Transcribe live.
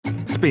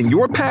spin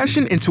your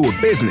passion into a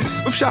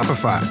business with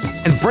Shopify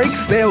and break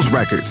sales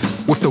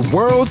records with the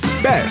world's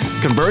best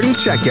converting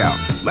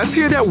checkout. Let's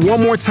hear that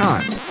one more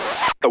time.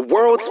 The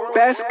world's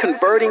best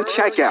converting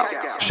checkout.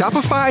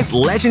 Shopify's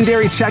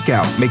legendary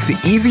checkout makes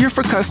it easier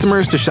for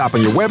customers to shop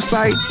on your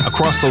website,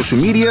 across social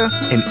media,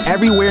 and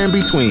everywhere in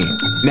between.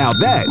 Now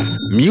that's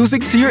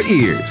music to your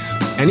ears.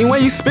 Any way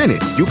you spin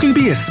it, you can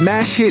be a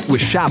smash hit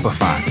with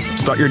Shopify.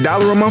 Start your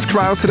 $1 a month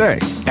trial today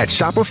at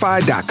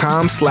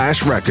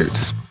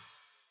shopify.com/records.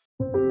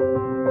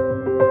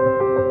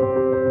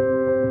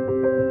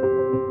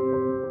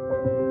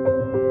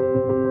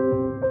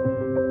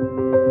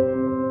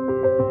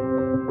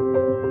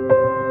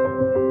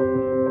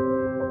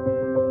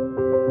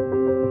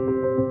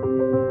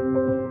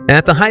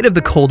 At the height of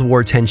the Cold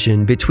War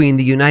tension between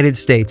the United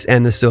States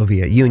and the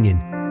Soviet Union,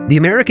 the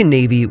American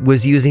Navy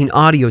was using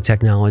audio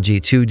technology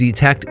to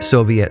detect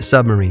Soviet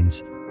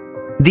submarines.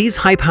 These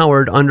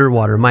high-powered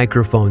underwater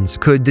microphones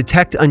could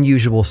detect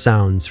unusual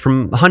sounds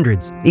from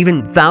hundreds,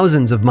 even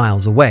thousands of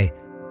miles away,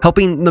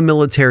 helping the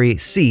military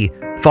see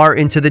far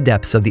into the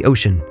depths of the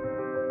ocean.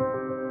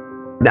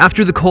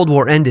 After the Cold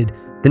War ended,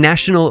 the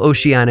National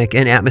Oceanic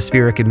and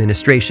Atmospheric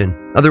Administration,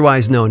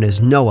 otherwise known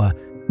as NOAA,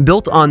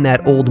 built on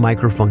that old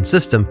microphone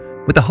system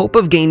with the hope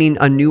of gaining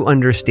a new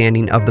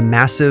understanding of the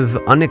massive,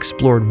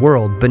 unexplored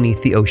world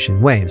beneath the ocean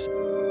waves.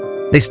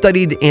 They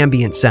studied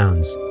ambient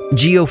sounds,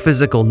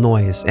 geophysical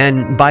noise,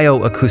 and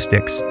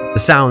bioacoustics, the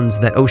sounds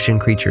that ocean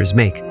creatures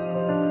make.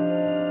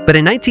 But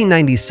in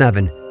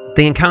 1997,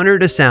 they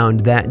encountered a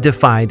sound that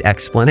defied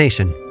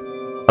explanation.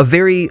 A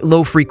very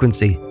low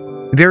frequency,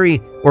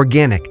 very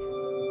organic,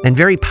 and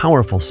very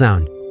powerful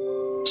sound.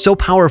 So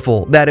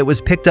powerful that it was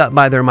picked up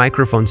by their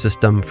microphone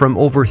system from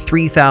over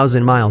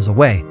 3,000 miles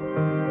away.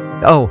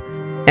 Oh,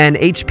 and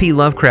H.P.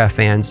 Lovecraft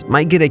fans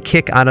might get a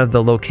kick out of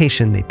the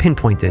location they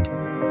pinpointed.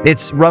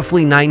 It's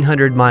roughly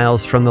 900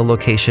 miles from the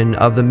location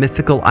of the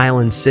mythical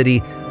island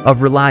city of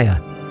Relaya,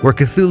 where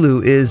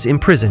Cthulhu is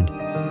imprisoned,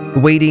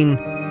 waiting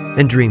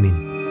and dreaming.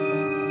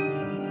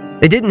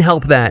 It didn't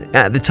help that,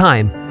 at the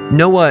time,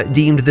 NOAA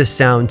deemed this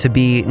sound to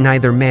be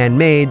neither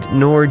man-made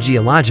nor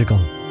geological.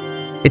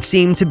 It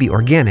seemed to be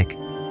organic,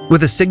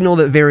 with a signal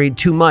that varied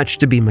too much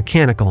to be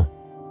mechanical.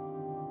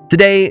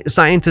 Today,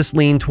 scientists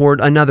lean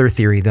toward another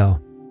theory, though.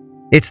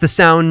 It's the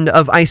sound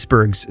of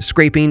icebergs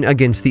scraping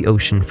against the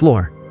ocean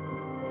floor.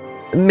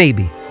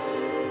 Maybe.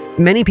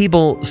 Many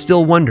people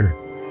still wonder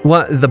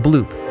what the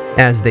bloop,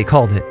 as they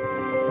called it,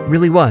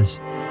 really was.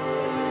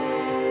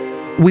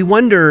 We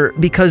wonder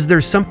because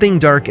there's something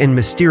dark and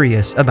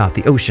mysterious about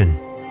the ocean.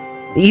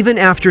 Even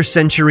after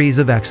centuries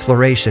of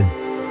exploration,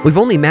 we've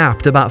only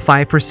mapped about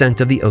 5%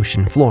 of the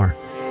ocean floor.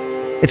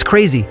 It's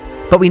crazy,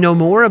 but we know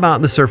more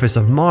about the surface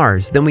of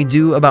Mars than we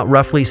do about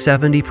roughly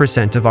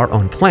 70% of our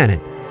own planet.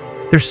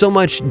 There's so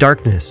much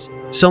darkness,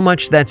 so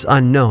much that's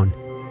unknown,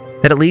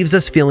 that it leaves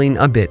us feeling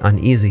a bit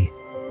uneasy.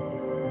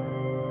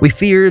 We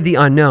fear the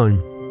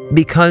unknown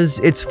because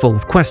it's full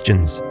of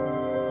questions.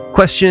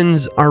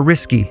 Questions are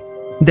risky,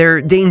 they're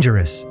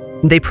dangerous,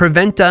 they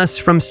prevent us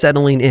from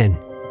settling in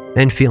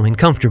and feeling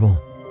comfortable.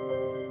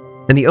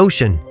 And the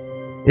ocean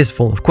is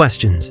full of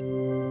questions.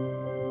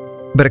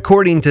 But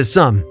according to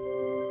some,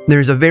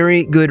 there's a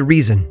very good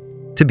reason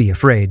to be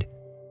afraid.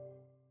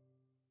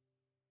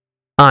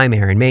 I'm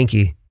Aaron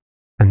Mahnke,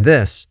 and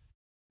this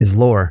is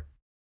Lore.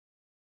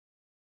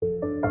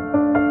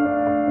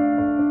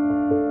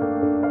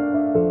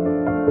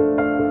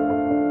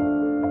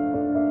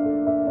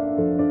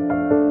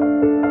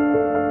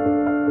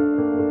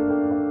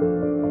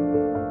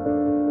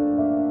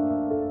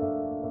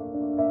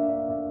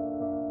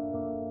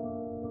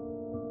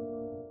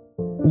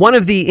 One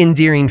of the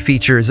endearing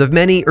features of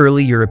many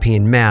early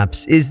European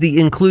maps is the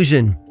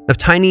inclusion of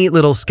tiny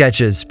little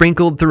sketches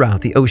sprinkled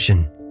throughout the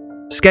ocean.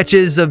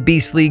 Sketches of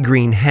beastly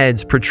green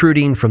heads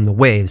protruding from the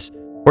waves,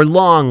 or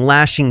long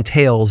lashing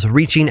tails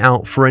reaching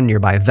out for a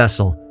nearby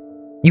vessel.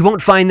 You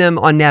won't find them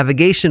on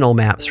navigational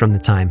maps from the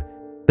time,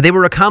 but they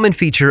were a common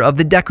feature of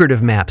the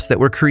decorative maps that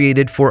were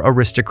created for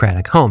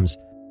aristocratic homes.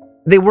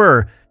 They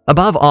were,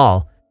 above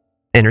all,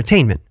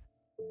 entertainment.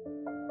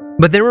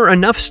 But there were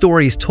enough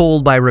stories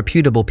told by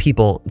reputable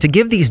people to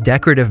give these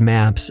decorative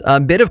maps a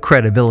bit of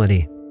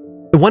credibility.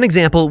 One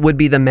example would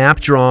be the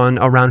map drawn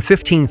around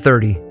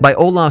 1530 by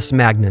Olaus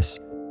Magnus.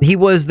 He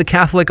was the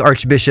Catholic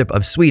Archbishop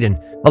of Sweden,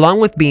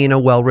 along with being a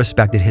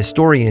well-respected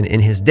historian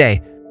in his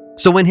day.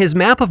 So when his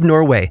map of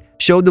Norway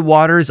showed the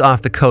waters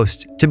off the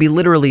coast to be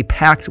literally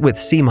packed with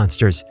sea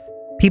monsters,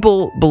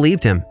 people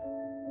believed him.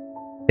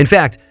 In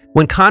fact,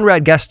 when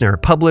Conrad Gessner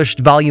published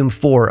Volume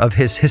 4 of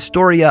his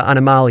Historia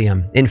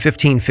Animalium in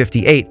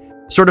 1558,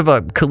 sort of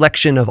a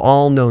collection of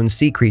all known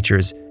sea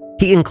creatures,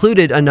 he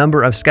included a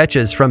number of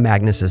sketches from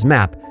Magnus's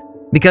map,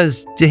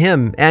 because to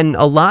him and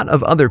a lot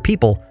of other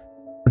people,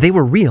 they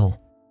were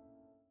real.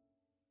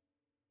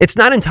 It's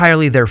not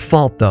entirely their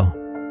fault, though.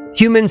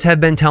 Humans have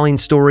been telling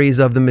stories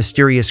of the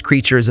mysterious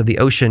creatures of the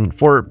ocean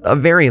for a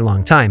very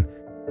long time.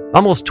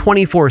 Almost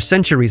 24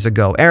 centuries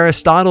ago,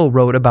 Aristotle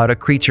wrote about a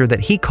creature that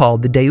he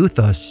called the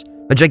Deuthos,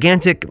 a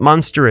gigantic,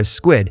 monstrous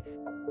squid.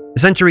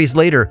 Centuries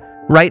later,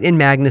 right in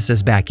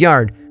Magnus's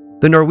backyard,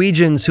 the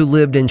Norwegians who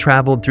lived and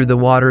traveled through the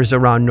waters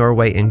around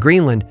Norway and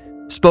Greenland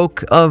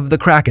spoke of the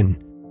Kraken.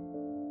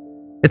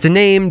 It's a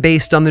name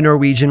based on the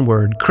Norwegian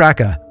word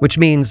kraka, which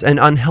means an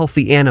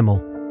unhealthy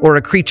animal or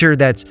a creature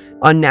that's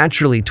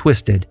unnaturally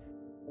twisted.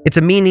 It's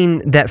a meaning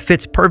that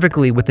fits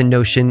perfectly with the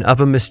notion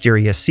of a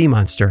mysterious sea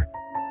monster.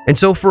 And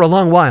so for a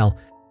long while,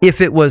 if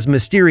it was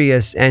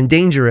mysterious and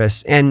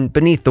dangerous and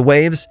beneath the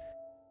waves,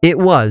 it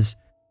was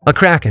a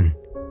kraken.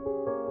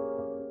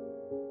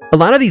 A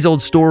lot of these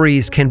old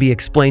stories can be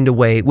explained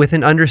away with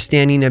an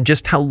understanding of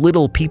just how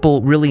little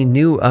people really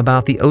knew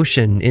about the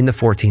ocean in the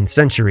 14th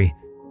century.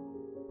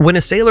 When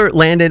a sailor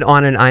landed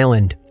on an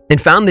island and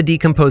found the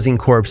decomposing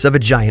corpse of a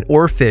giant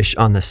oarfish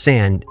on the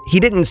sand, he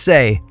didn't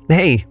say,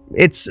 "Hey,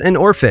 it's an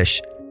oarfish."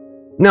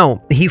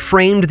 No, he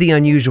framed the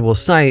unusual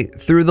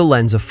sight through the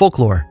lens of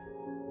folklore.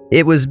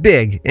 It was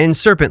big and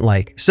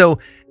serpent-like, so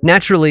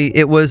naturally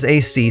it was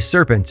a sea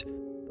serpent,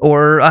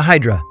 or a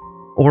hydra,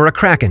 or a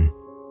kraken.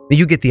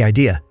 You get the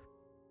idea.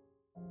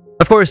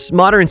 Of course,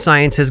 modern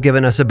science has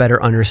given us a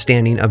better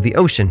understanding of the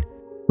ocean.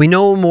 We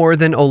know more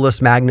than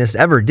Olaus Magnus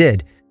ever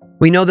did.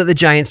 We know that the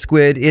giant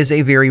squid is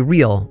a very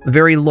real,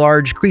 very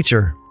large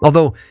creature,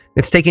 although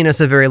it's taken us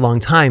a very long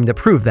time to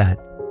prove that.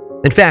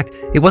 In fact,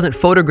 it wasn't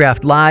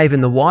photographed live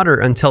in the water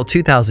until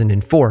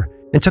 2004,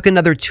 and took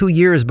another 2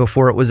 years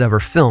before it was ever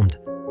filmed.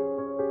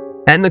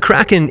 And the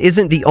kraken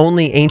isn't the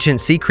only ancient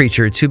sea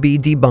creature to be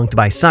debunked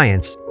by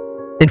science.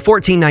 In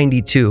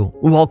 1492,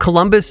 while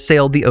Columbus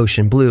sailed the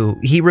ocean blue,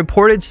 he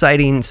reported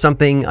sighting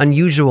something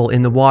unusual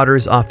in the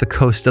waters off the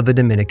coast of the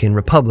Dominican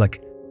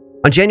Republic.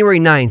 On January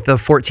 9th of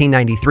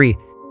 1493,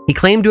 he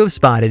claimed to have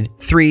spotted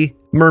 3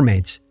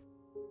 mermaids.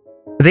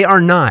 "They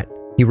are not,"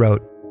 he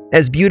wrote,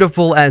 "as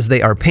beautiful as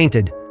they are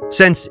painted,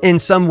 since in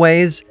some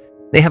ways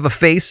they have a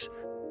face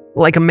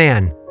like a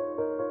man."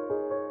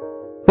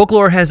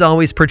 Folklore has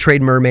always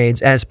portrayed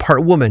mermaids as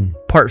part woman,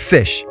 part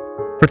fish.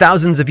 For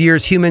thousands of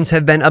years, humans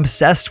have been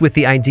obsessed with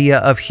the idea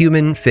of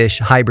human-fish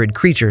hybrid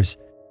creatures.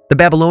 The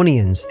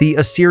Babylonians, the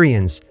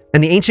Assyrians,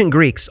 and the ancient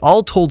Greeks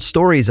all told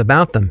stories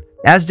about them,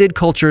 as did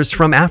cultures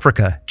from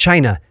Africa,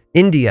 China,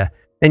 India,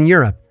 and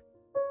Europe.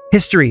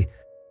 History,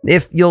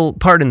 if you'll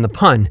pardon the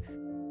pun,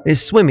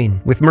 is swimming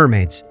with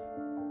mermaids.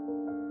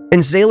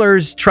 And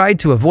sailors tried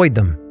to avoid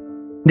them.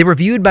 They were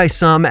viewed by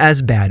some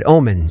as bad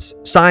omens,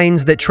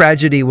 signs that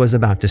tragedy was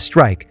about to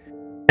strike.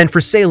 And for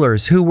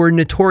sailors who were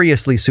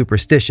notoriously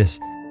superstitious,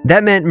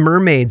 that meant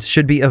mermaids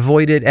should be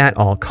avoided at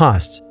all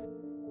costs.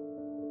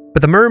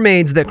 But the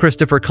mermaids that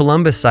Christopher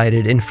Columbus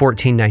sighted in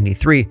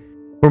 1493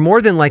 were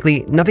more than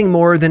likely nothing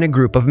more than a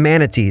group of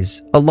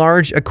manatees, a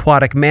large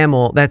aquatic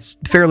mammal that's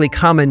fairly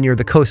common near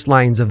the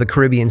coastlines of the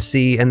Caribbean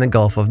Sea and the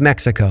Gulf of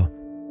Mexico.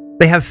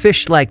 They have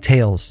fish-like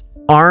tails,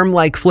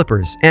 arm-like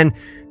flippers, and,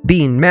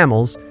 being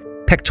mammals,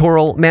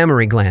 pectoral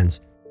mammary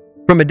glands.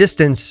 From a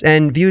distance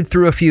and viewed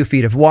through a few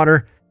feet of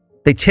water,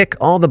 they tick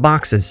all the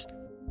boxes.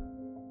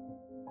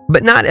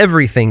 But not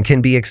everything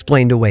can be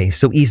explained away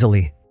so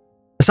easily.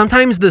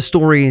 Sometimes the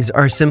stories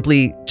are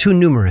simply too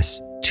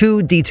numerous,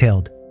 too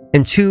detailed,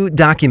 and too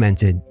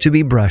documented to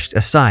be brushed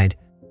aside.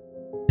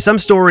 Some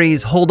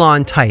stories hold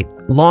on tight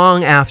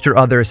long after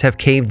others have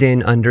caved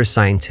in under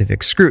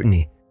scientific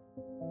scrutiny.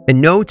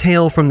 And no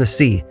tale from the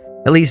sea,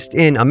 at least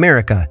in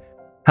America,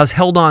 has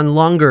held on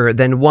longer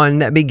than one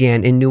that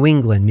began in New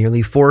England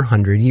nearly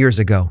 400 years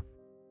ago.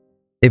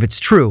 If it's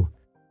true,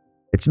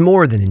 it's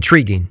more than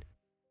intriguing.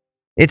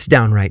 It's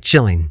downright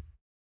chilling.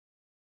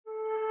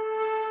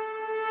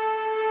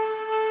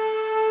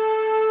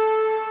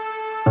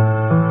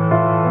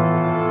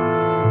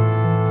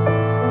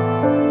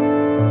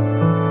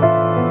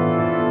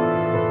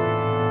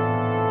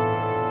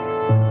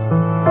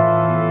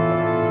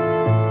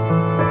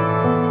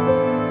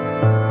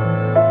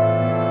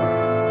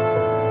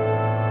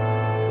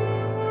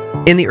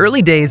 In the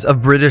early days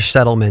of British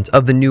settlement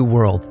of the New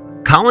World,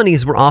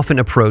 colonies were often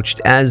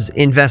approached as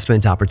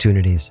investment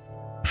opportunities.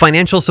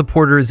 Financial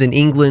supporters in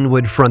England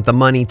would front the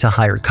money to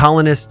hire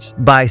colonists,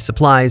 buy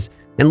supplies,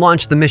 and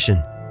launch the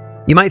mission.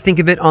 You might think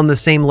of it on the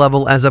same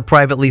level as a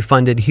privately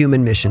funded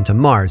human mission to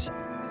Mars,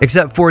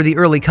 except for the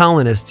early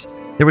colonists,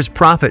 there was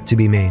profit to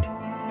be made.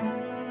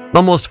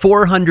 Almost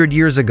 400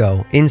 years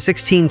ago, in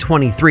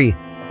 1623,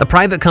 a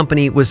private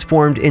company was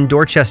formed in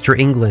Dorchester,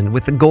 England,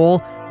 with the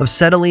goal of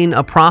settling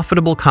a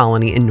profitable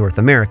colony in North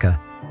America.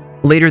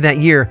 Later that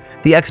year,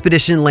 the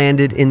expedition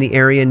landed in the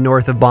area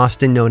north of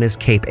Boston known as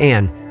Cape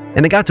Ann,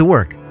 and they got to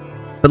work.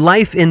 But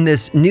life in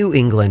this New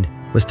England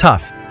was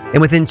tough, and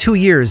within 2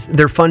 years,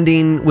 their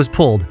funding was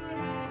pulled.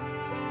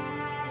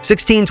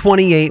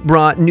 1628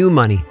 brought new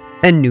money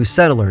and new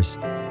settlers.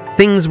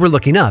 Things were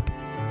looking up.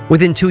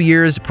 Within 2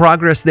 years,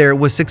 progress there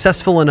was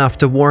successful enough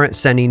to warrant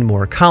sending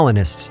more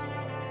colonists.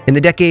 In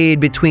the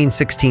decade between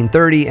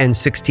 1630 and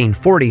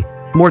 1640,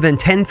 more than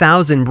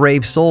 10,000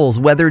 brave souls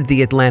weathered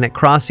the Atlantic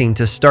crossing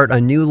to start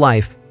a new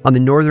life on the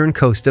northern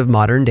coast of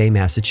modern-day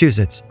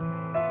Massachusetts.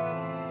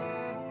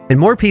 And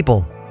more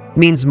people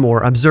means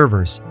more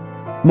observers,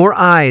 more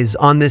eyes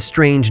on this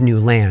strange new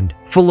land,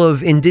 full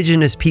of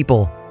indigenous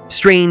people,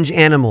 strange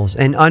animals,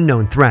 and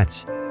unknown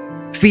threats.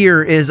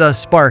 Fear is a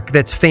spark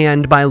that's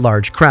fanned by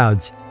large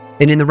crowds,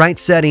 and in the right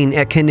setting,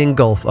 it can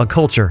engulf a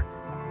culture.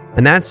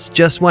 And that's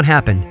just what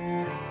happened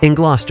in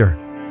Gloucester.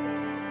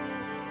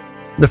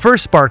 The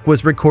first spark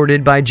was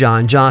recorded by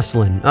John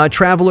Jocelyn, a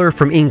traveler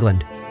from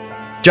England.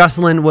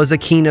 Jocelyn was a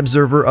keen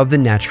observer of the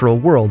natural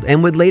world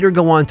and would later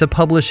go on to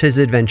publish his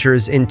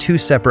adventures in 2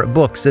 separate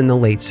books in the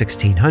late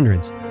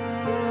 1600s.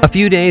 A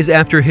few days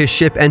after his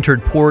ship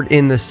entered port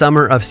in the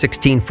summer of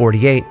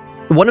 1648,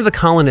 one of the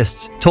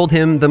colonists told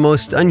him the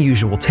most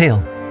unusual tale.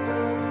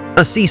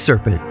 A sea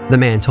serpent, the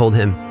man told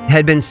him,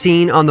 had been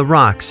seen on the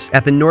rocks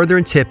at the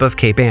northern tip of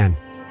Cape Ann.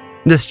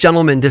 This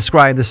gentleman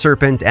described the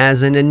serpent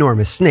as an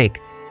enormous snake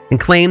and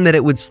claimed that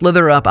it would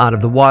slither up out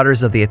of the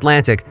waters of the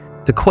Atlantic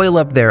to coil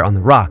up there on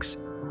the rocks.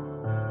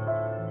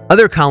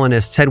 Other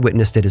colonists had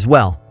witnessed it as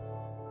well.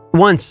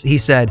 Once, he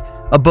said,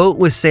 a boat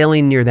was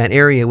sailing near that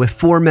area with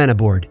 4 men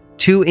aboard,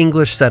 2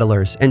 English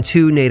settlers and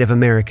 2 Native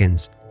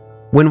Americans.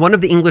 When one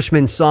of the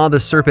Englishmen saw the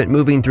serpent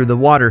moving through the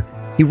water,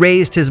 he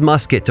raised his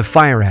musket to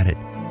fire at it,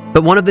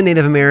 but one of the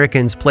Native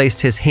Americans placed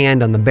his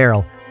hand on the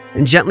barrel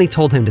and gently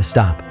told him to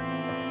stop.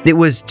 It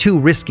was too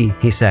risky,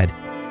 he said.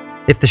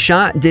 If the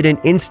shot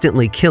didn't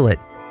instantly kill it,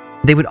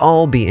 they would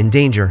all be in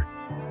danger.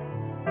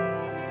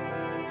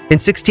 In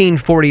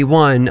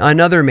 1641,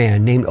 another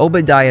man named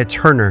Obadiah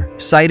Turner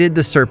sighted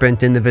the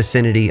serpent in the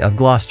vicinity of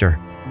Gloucester.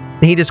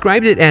 He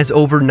described it as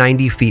over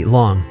 90 feet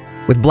long,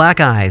 with black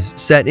eyes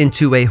set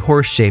into a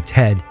horse-shaped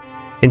head,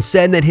 and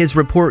said that his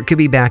report could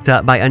be backed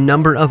up by a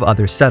number of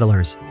other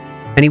settlers.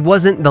 And he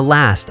wasn't the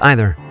last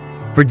either.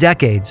 For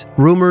decades,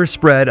 rumors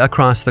spread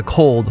across the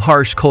cold,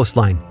 harsh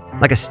coastline,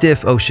 like a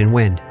stiff ocean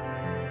wind.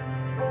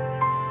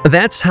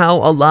 That's how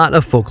a lot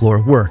of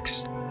folklore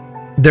works.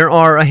 There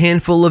are a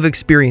handful of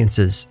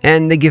experiences,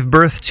 and they give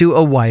birth to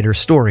a wider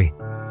story.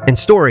 And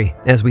story,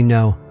 as we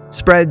know,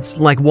 spreads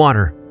like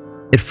water.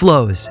 It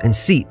flows and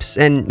seeps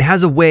and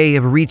has a way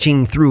of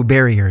reaching through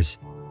barriers.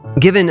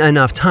 Given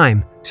enough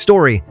time,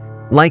 story,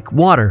 like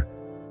water,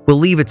 will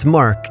leave its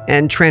mark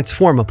and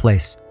transform a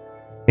place.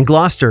 And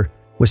Gloucester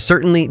was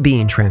certainly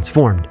being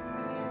transformed.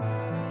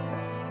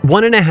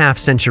 1.5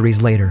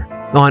 centuries later,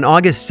 on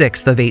August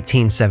 6th of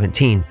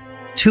 1817,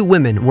 2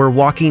 women were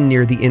walking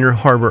near the inner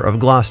harbor of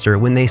Gloucester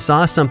when they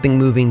saw something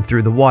moving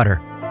through the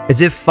water,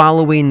 as if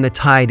following the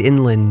tide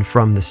inland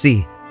from the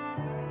sea.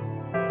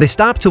 They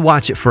stopped to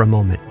watch it for a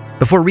moment,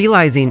 before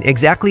realizing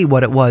exactly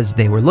what it was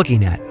they were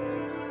looking at.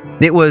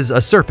 It was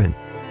a serpent,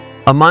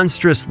 a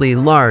monstrously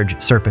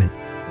large serpent,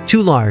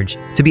 too large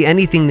to be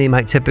anything they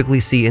might typically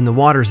see in the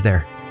waters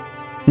there.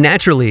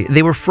 Naturally,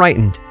 they were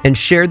frightened and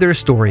shared their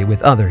story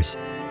with others.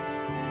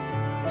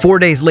 4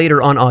 days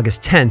later, on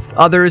August 10th,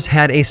 others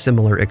had a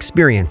similar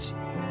experience.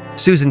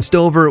 Susan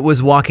Stover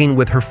was walking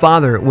with her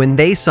father when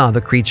they saw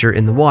the creature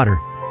in the water.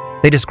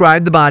 They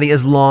described the body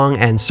as long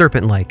and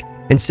serpent-like,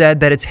 and said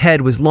that its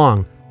head was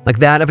long, like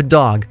that of a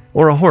dog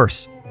or a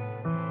horse.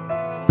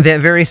 That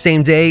very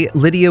same day,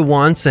 Lydia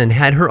Watson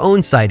had her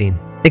own sighting,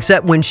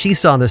 except when she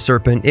saw the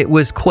serpent, it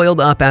was coiled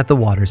up at the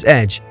water's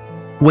edge.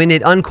 When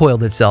it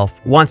uncoiled itself,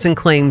 Watson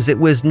claims it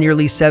was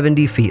nearly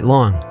 70 feet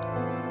long.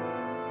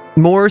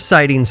 More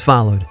sightings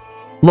followed.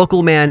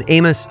 Local man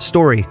Amos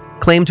Story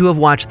claimed to have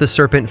watched the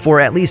serpent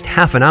for at least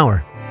half an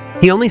hour.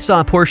 He only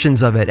saw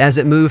portions of it as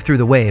it moved through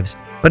the waves,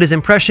 but his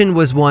impression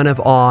was one of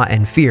awe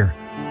and fear.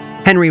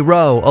 Henry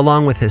Rowe,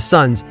 along with his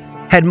sons,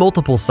 had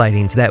multiple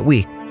sightings that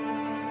week.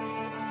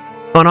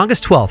 On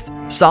August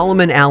 12th,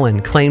 Solomon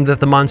Allen claimed that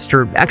the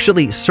monster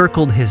actually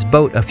circled his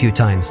boat a few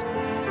times.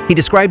 He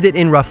described it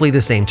in roughly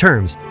the same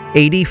terms: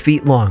 80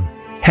 feet long,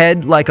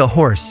 head like a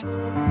horse,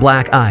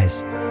 black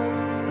eyes.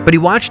 But he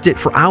watched it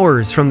for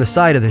hours from the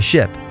side of the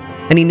ship,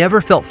 and he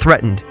never felt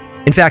threatened.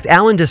 In fact,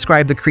 Allen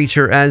described the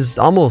creature as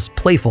almost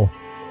playful,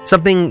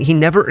 something he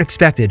never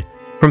expected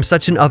from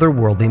such an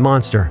otherworldly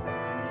monster.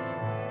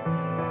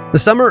 The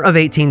summer of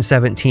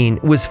 1817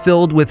 was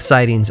filled with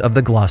sightings of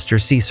the Gloucester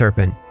sea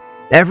serpent.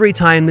 Every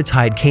time the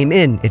tide came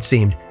in, it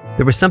seemed,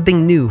 there was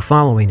something new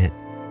following it.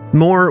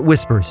 More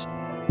whispers,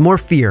 more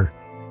fear,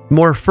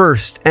 more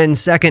first and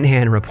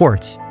second-hand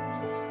reports.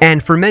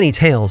 And for many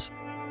tales,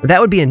 that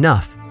would be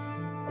enough.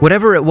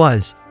 Whatever it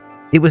was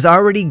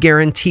already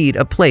guaranteed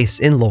a place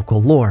in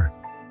local lore.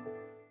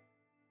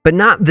 But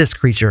not this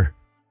creature.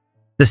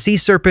 The sea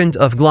serpent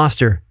of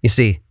Gloucester, you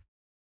see,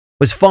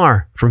 was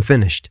far from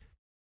finished.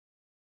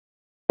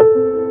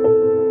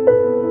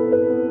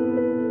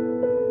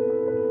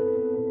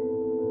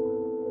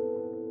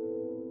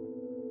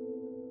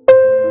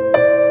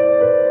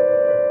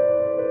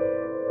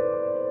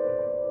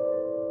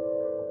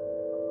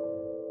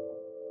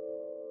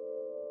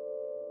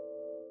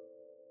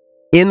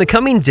 In the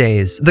coming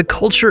days, the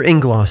culture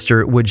in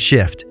Gloucester would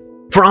shift.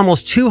 For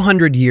almost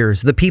 200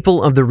 years, the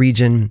people of the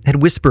region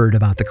had whispered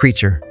about the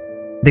creature.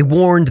 They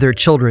warned their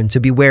children to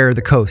beware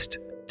the coast,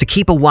 to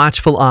keep a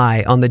watchful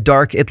eye on the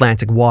dark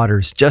Atlantic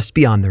waters just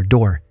beyond their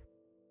door.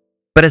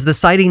 But as the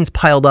sightings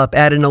piled up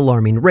at an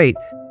alarming rate,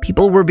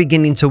 people were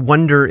beginning to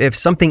wonder if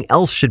something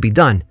else should be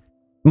done.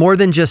 More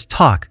than just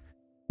talk,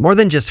 more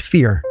than just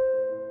fear.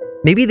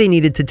 Maybe they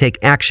needed to take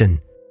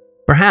action.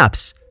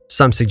 Perhaps,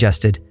 some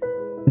suggested,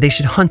 they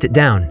should hunt it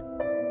down.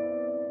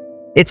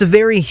 It's a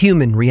very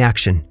human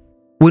reaction.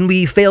 When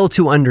we fail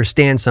to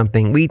understand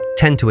something, we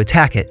tend to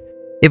attack it.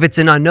 If it's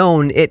an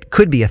unknown, it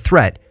could be a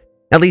threat.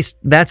 At least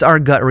that's our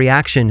gut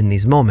reaction in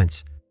these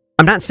moments.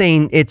 I'm not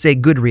saying it's a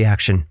good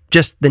reaction,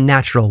 just the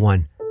natural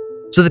one.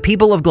 So the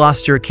people of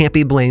Gloucester can't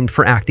be blamed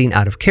for acting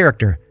out of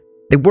character.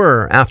 They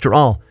were, after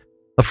all,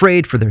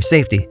 afraid for their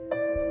safety.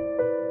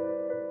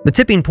 The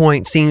tipping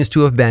point seems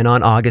to have been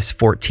on August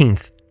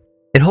 14th.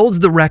 It holds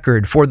the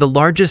record for the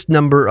largest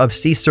number of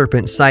sea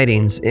serpent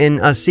sightings in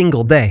a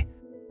single day,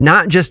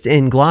 not just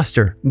in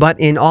Gloucester, but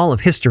in all of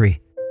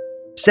history.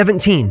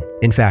 17,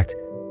 in fact.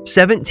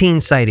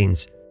 17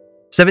 sightings.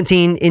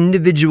 17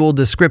 individual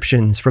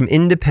descriptions from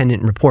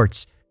independent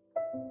reports.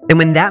 And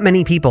when that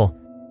many people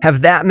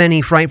have that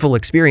many frightful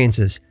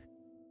experiences,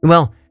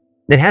 well,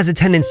 it has a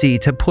tendency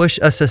to push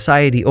a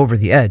society over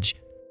the edge.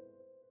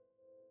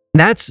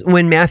 That's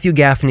when Matthew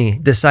Gaffney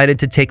decided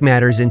to take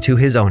matters into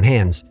his own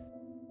hands.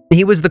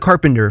 He was the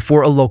carpenter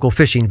for a local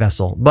fishing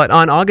vessel, but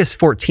on August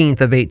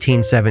 14th of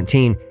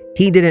 1817,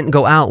 he didn't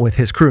go out with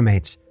his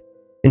crewmates.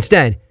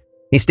 Instead,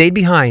 he stayed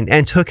behind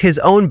and took his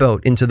own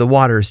boat into the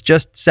waters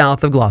just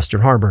south of Gloucester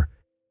Harbor.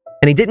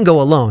 And he didn't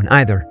go alone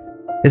either.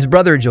 His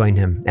brother joined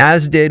him,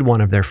 as did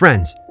one of their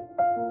friends.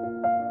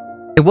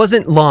 It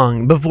wasn't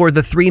long before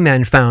the three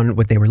men found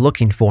what they were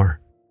looking for.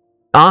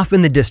 Off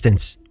in the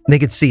distance, they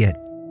could see it.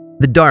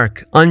 The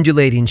dark,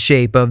 undulating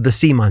shape of the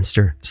sea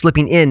monster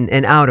slipping in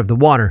and out of the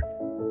water.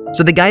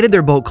 So they guided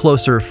their boat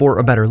closer for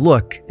a better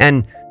look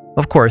and,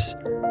 of course,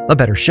 a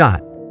better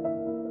shot.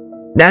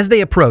 As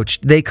they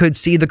approached, they could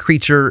see the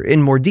creature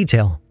in more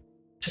detail.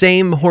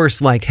 Same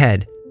horse-like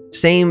head,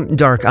 same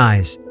dark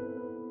eyes.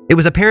 It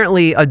was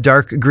apparently a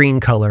dark green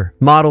color,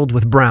 mottled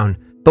with brown,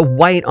 but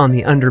white on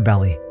the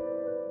underbelly.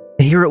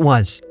 And here it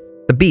was,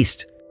 the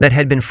beast that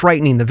had been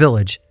frightening the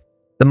village,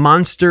 the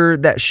monster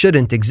that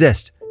shouldn't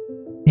exist.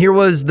 Here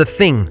was the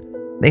thing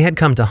they had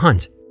come to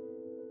hunt.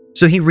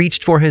 So he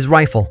reached for his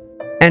rifle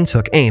and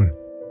took aim.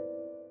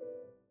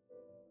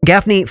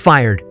 Gaffney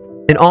fired,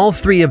 and all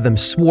three of them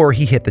swore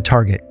he hit the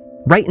target,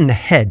 right in the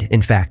head,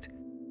 in fact.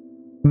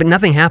 But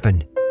nothing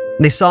happened.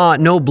 They saw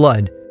no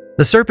blood.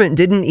 The serpent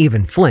didn't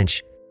even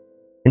flinch.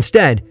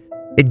 Instead,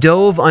 it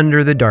dove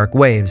under the dark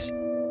waves,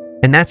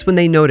 and that's when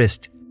they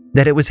noticed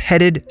that it was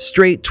headed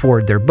straight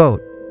toward their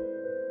boat.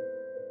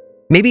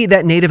 Maybe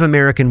that Native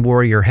American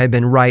warrior had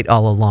been right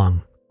all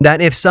along,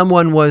 that if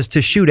someone was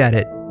to shoot at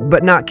it,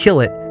 but not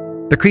kill it,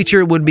 the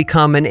creature would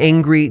become an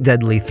angry,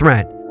 deadly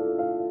threat.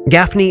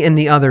 Gaffney and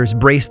the others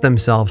braced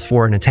themselves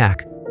for an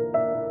attack.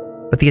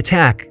 But the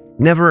attack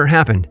never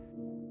happened.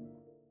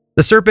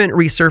 The serpent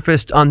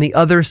resurfaced on the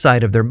other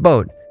side of their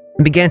boat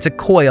and began to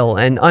coil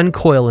and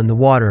uncoil in the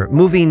water,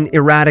 moving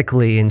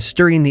erratically and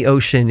stirring the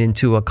ocean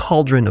into a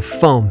cauldron of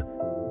foam.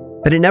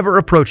 But it never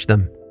approached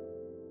them.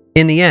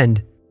 In the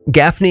end,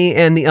 Gaffney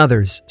and the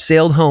others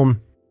sailed home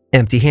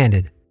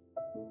empty-handed.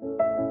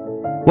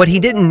 What he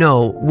didn't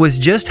know was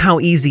just how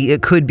easy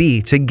it could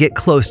be to get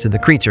close to the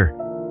creature.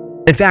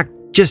 In fact,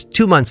 just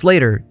 2 months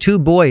later, two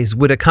boys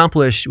would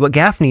accomplish what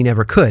Gaffney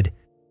never could.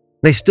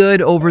 They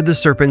stood over the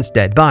serpent's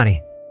dead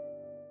body.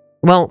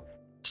 Well,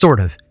 sort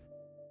of.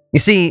 You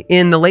see,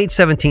 in the late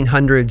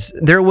 1700s,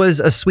 there was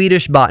a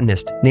Swedish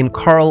botanist named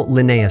Carl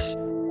Linnaeus.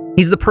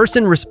 He's the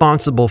person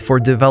responsible for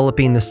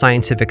developing the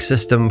scientific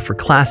system for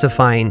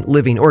classifying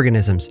living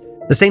organisms,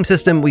 the same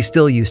system we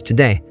still use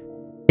today.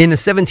 In the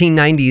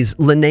 1790s,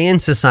 Linnaean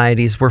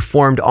societies were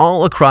formed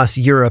all across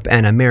Europe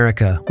and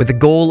America with the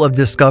goal of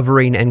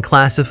discovering and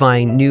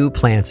classifying new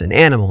plants and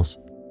animals.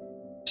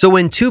 So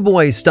when two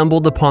boys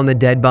stumbled upon the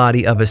dead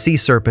body of a sea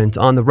serpent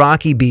on the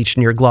rocky beach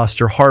near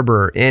Gloucester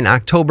Harbor in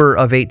October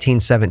of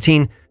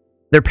 1817,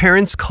 their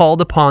parents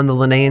called upon the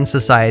Linnaean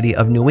Society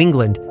of New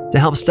England to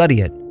help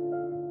study it.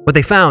 What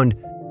they found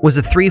was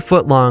a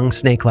 3-foot-long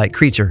snake-like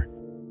creature.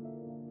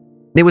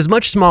 It was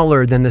much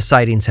smaller than the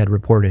sightings had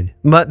reported,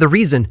 but the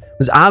reason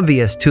was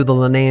obvious to the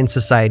Linnaean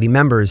Society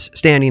members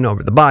standing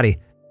over the body.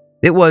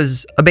 It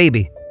was a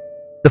baby.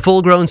 The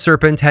full-grown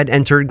serpent had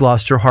entered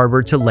Gloucester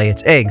Harbor to lay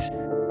its eggs,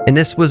 and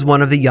this was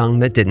one of the young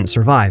that didn't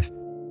survive.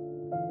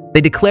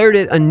 They declared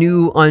it a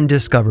new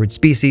undiscovered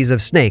species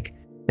of snake,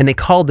 and they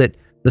called it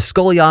the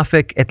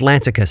Scoliophic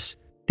atlanticus,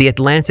 the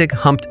Atlantic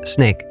humped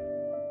snake.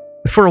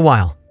 For a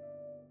while.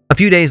 A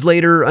few days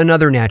later,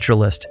 another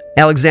naturalist,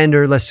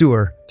 Alexander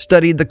Lesueur,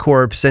 studied the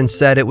corpse and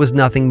said it was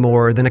nothing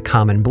more than a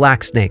common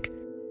black snake.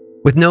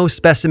 With no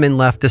specimen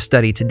left to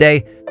study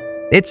today,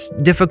 it's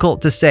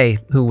difficult to say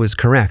who was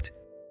correct.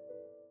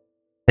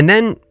 And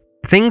then,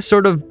 things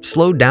sort of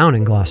slowed down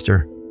in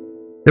Gloucester.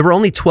 There were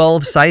only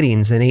 12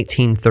 sightings in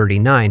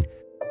 1839,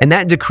 and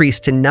that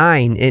decreased to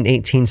 9 in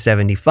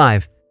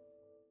 1875.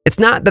 It's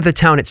not that the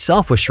town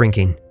itself was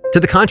shrinking. To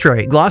the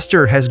contrary,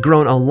 Gloucester has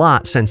grown a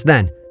lot since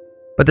then.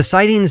 But the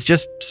sightings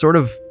just sort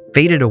of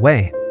faded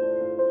away.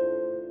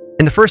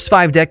 In the first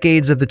 5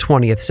 decades of the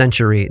 20th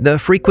century, the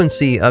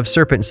frequency of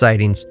serpent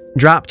sightings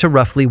dropped to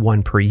roughly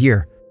 1 per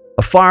year.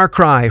 a far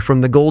cry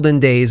from the golden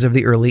days of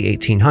the early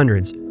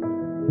 1800s.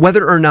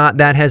 Whether or not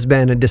that has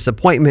been a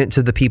disappointment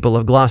to the people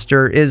of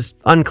Gloucester is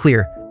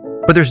unclear,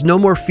 but there's no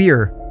more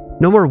fear,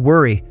 no more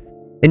worry,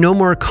 and no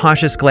more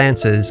cautious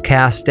glances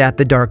cast at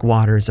the dark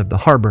waters of the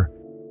harbor.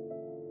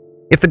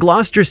 If the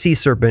Gloucester sea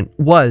serpent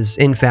was,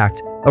 in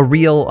fact, a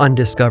real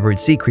undiscovered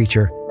sea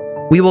creature,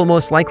 we will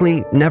most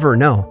likely never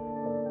know.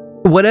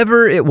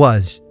 Whatever it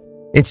was,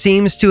 it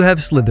seems to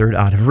have slithered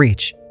out of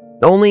reach,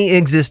 only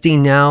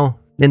existing now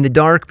in the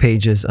dark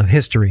pages of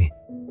history.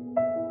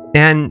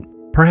 And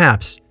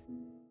perhaps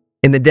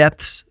in the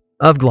depths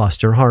of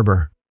Gloucester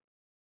Harbor.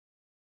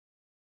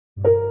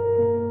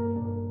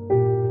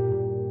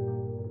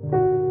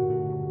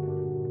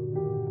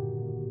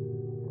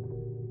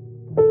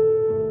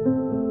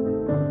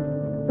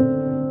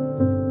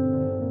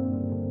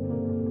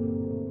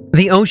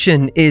 The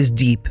ocean is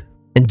deep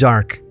and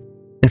dark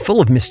and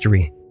full of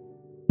mystery.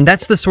 And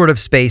that's the sort of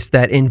space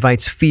that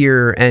invites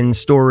fear and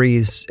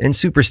stories and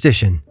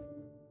superstition.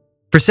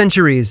 For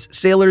centuries,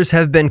 sailors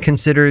have been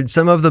considered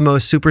some of the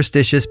most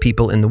superstitious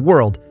people in the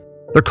world.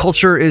 Their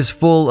culture is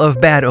full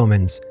of bad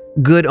omens,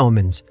 good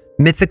omens,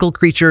 mythical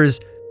creatures,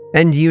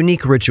 and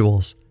unique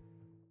rituals.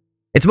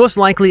 It's most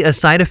likely a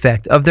side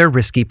effect of their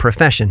risky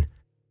profession.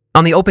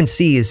 On the open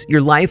seas,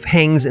 your life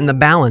hangs in the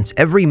balance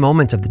every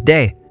moment of the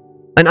day.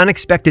 An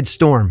unexpected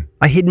storm,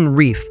 a hidden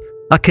reef,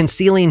 a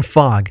concealing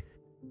fog.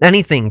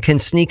 Anything can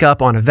sneak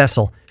up on a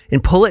vessel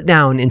and pull it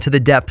down into the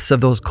depths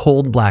of those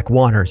cold black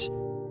waters.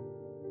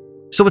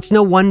 So it's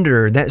no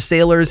wonder that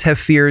sailors have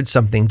feared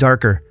something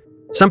darker,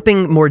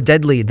 something more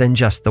deadly than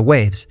just the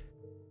waves.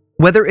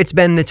 Whether it's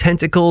been the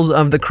tentacles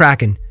of the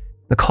kraken,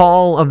 the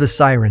call of the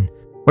siren,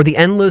 or the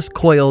endless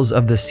coils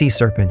of the sea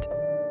serpent,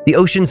 the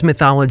ocean's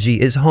mythology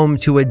is home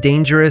to a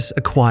dangerous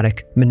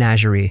aquatic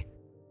menagerie.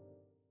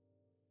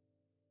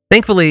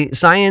 Thankfully,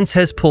 science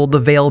has pulled the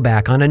veil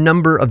back on a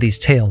number of these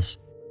tales.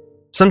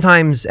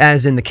 Sometimes,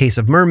 as in the case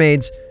of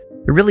mermaids,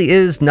 there really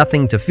is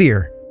nothing to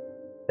fear.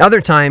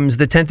 Other times,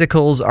 the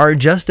tentacles are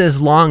just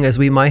as long as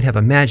we might have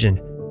imagined,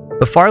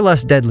 but far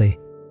less deadly.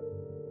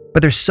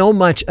 But there's so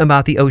much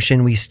about the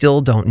ocean we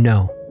still don't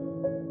know.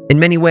 In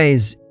many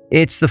ways,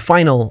 it's the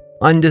final,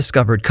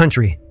 undiscovered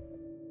country.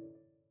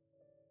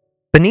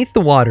 Beneath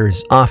the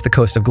waters off the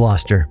coast of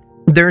Gloucester,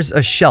 there's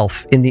a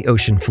shelf in the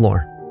ocean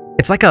floor.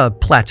 It's like a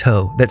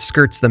plateau that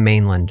skirts the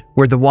mainland,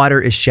 where the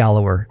water is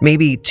shallower,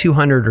 maybe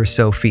 200 or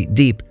so feet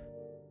deep.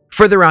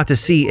 Further out to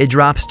sea, it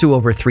drops to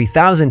over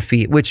 3,000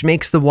 feet, which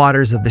makes the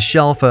waters of the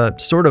shelf a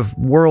sort of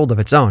world of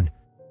its own.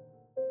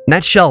 And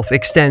that shelf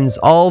extends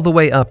all the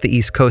way up the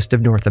east coast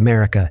of North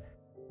America,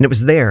 and it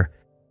was there,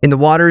 in the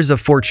waters of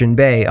Fortune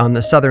Bay on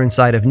the southern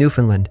side of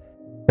Newfoundland,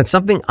 that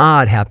something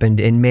odd happened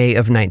in May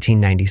of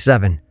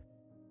 1997.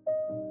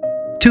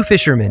 Two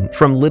fishermen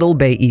from Little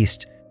Bay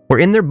East were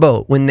in their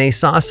boat when they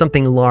saw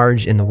something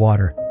large in the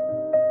water.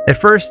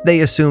 At first, they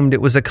assumed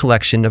it was a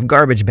collection of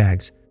garbage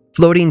bags,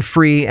 floating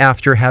free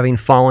after having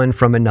fallen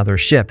from another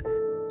ship,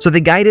 so they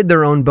guided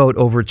their own boat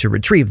over to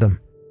retrieve them.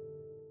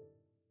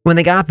 When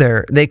they got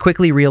there, they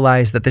quickly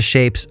realized that the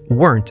shapes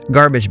weren't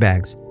garbage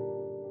bags.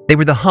 They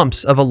were the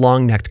humps of a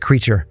long-necked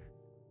creature.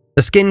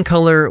 The skin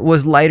color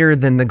was lighter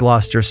than the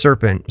Gloucester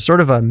serpent,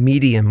 sort of a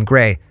medium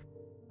gray,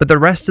 but the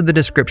rest of the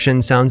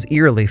description sounds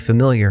eerily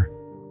familiar.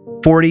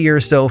 40 or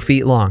so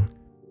feet long,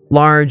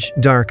 large,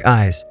 dark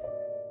eyes,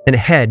 and a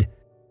head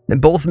that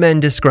both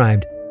men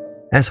described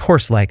as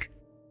horse-like.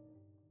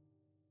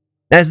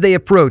 As they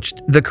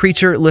approached, the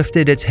creature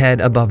lifted its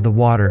head above the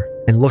water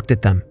and looked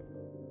at them.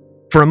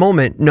 For a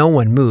moment, no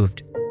one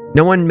moved.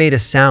 No one made a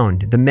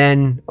sound, the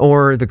men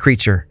or the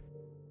creature.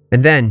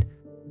 And then,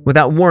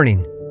 without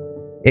warning,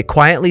 it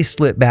quietly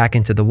slipped back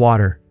into the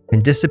water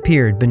and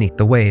disappeared beneath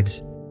the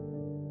waves.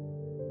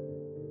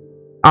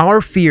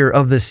 Our fear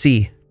of the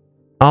sea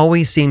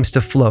always seems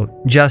to float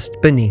just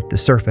beneath the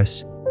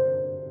surface.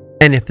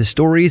 And if the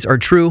stories are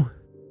true,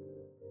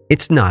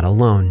 it's not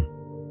alone.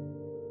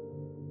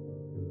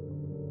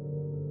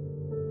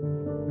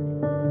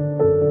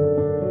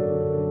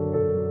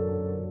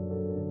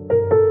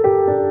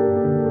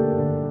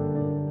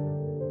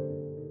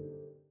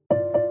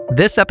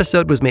 This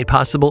episode was made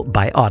possible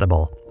by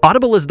Audible.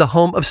 Audible is the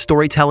home of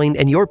storytelling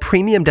and your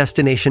premium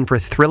destination for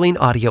thrilling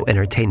audio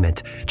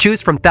entertainment.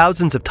 Choose from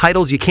thousands of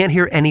titles you can't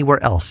hear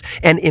anywhere else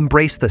and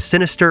embrace the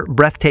sinister,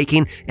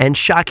 breathtaking, and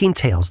shocking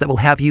tales that will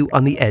have you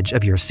on the edge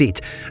of your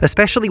seat,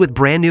 especially with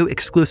brand new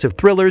exclusive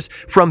thrillers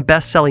from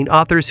best-selling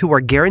authors who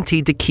are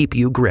guaranteed to keep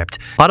you gripped.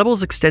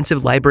 Audible's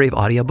extensive library of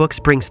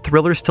audiobooks brings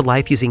thrillers to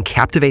life using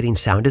captivating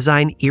sound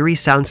design, eerie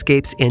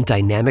soundscapes, and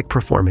dynamic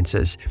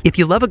performances. If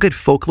you love a good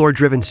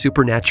folklore-driven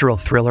supernatural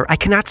thriller, I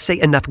cannot say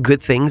enough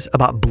good things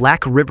about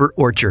Black River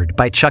Orchard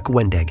by Chuck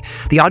Wendig.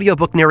 The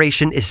audiobook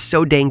narration is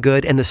so dang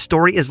good, and the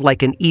story is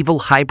like an evil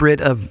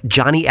hybrid of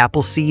Johnny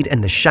Appleseed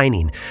and The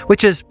Shining,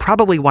 which is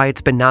probably why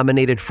it's been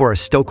nominated for a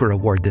Stoker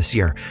Award this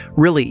year.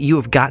 Really, you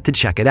have got to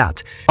check it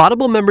out.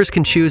 Audible members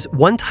can choose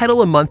one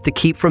title a month to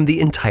keep from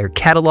the entire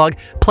catalog,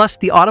 plus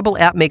the Audible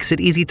app makes it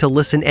easy to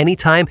listen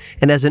anytime,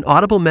 and as an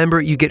Audible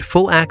member, you get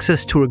full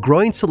access to a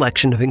growing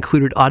selection of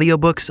included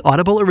audiobooks,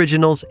 Audible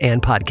originals,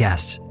 and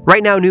podcasts.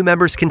 Right now, new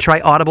members can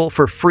try Audible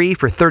for free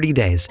for 30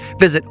 days.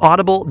 Visit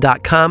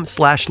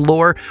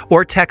audible.com/lore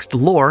or text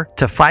LORE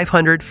to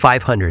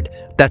 500-500.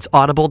 That's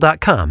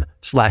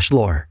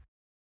audible.com/lore.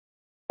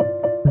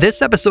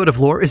 This episode of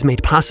Lore is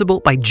made possible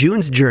by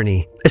June's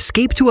Journey.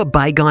 Escape to a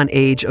bygone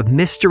age of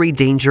mystery,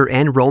 danger,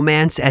 and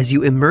romance as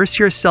you immerse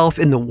yourself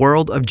in the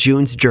world of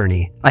June's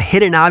Journey, a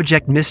hidden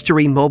object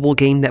mystery mobile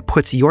game that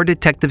puts your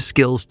detective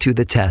skills to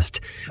the test.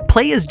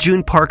 Play as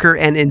June Parker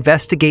and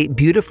investigate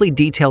beautifully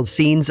detailed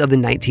scenes of the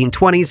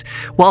 1920s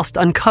whilst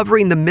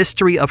uncovering the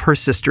mystery of her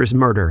sister's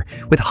murder.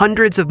 With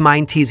hundreds of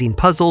mind-teasing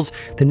puzzles,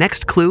 the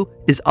next clue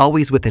is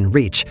always within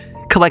reach.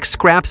 Collect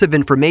scraps of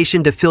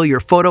information to fill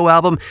your photo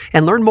album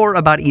and learn more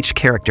about each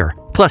character.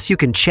 Plus, you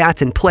can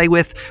chat and play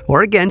with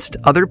or against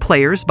other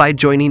players by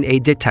joining a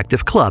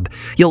detective club.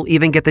 You'll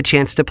even get the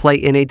chance to play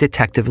in a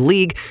detective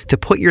league to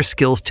put your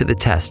skills to the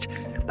test.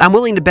 I'm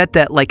willing to bet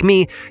that, like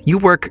me, you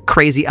work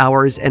crazy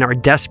hours and are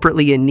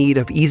desperately in need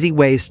of easy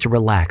ways to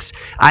relax.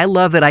 I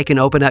love that I can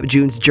open up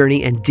June's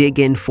Journey and dig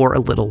in for a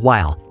little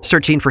while,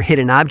 searching for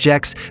hidden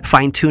objects,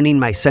 fine-tuning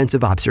my sense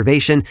of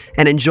observation,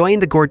 and enjoying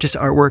the gorgeous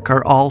artwork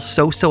are all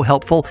so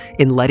helpful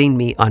in letting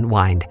me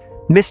unwind.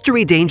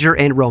 Mystery, danger,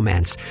 and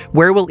romance.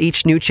 Where will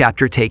each new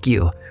chapter take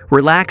you?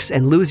 Relax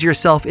and lose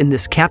yourself in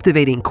this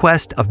captivating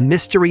quest of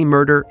mystery,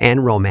 murder,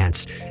 and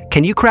romance.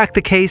 Can you crack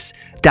the case?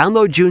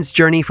 Download June's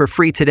Journey for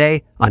free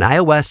today on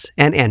iOS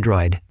and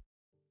Android.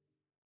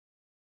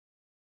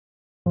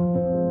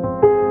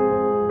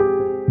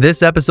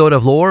 This episode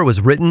of Lore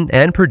was written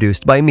and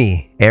produced by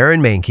me,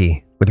 Aaron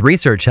Mahnke, with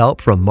research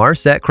help from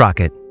Marset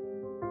Crockett.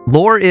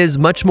 Lore is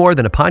much more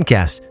than a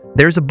podcast.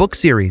 There's a book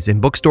series in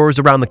bookstores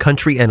around the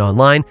country and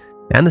online,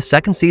 and the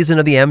second season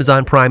of the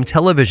Amazon Prime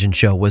television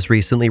show was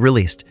recently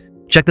released.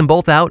 Check them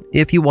both out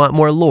if you want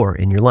more lore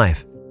in your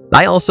life.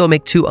 I also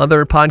make 2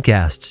 other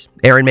podcasts,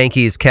 Aaron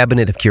Mahnke's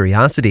Cabinet of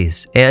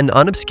Curiosities and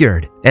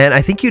Unobscured, and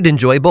I think you'd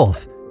enjoy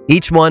both.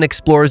 Each one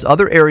explores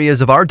other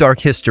areas of our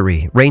dark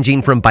history,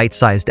 ranging from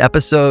bite-sized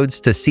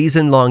episodes to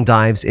season-long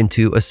dives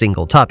into a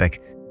single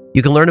topic.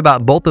 You can learn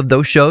about both of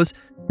those shows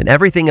and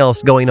everything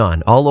else going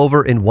on all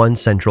over in one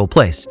central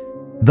place,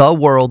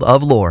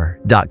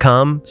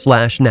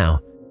 theworldoflore.com/now.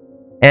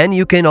 And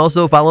you can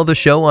also follow the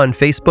show on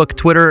Facebook,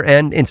 Twitter,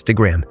 and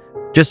Instagram.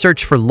 Just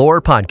search for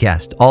Lore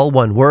Podcast, all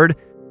one word,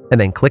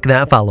 and then click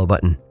that follow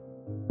button.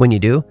 When you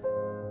do,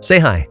 say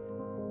hi.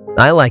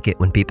 I like it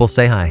when people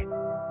say hi.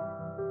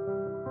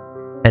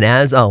 And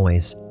as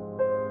always,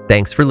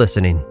 thanks for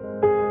listening.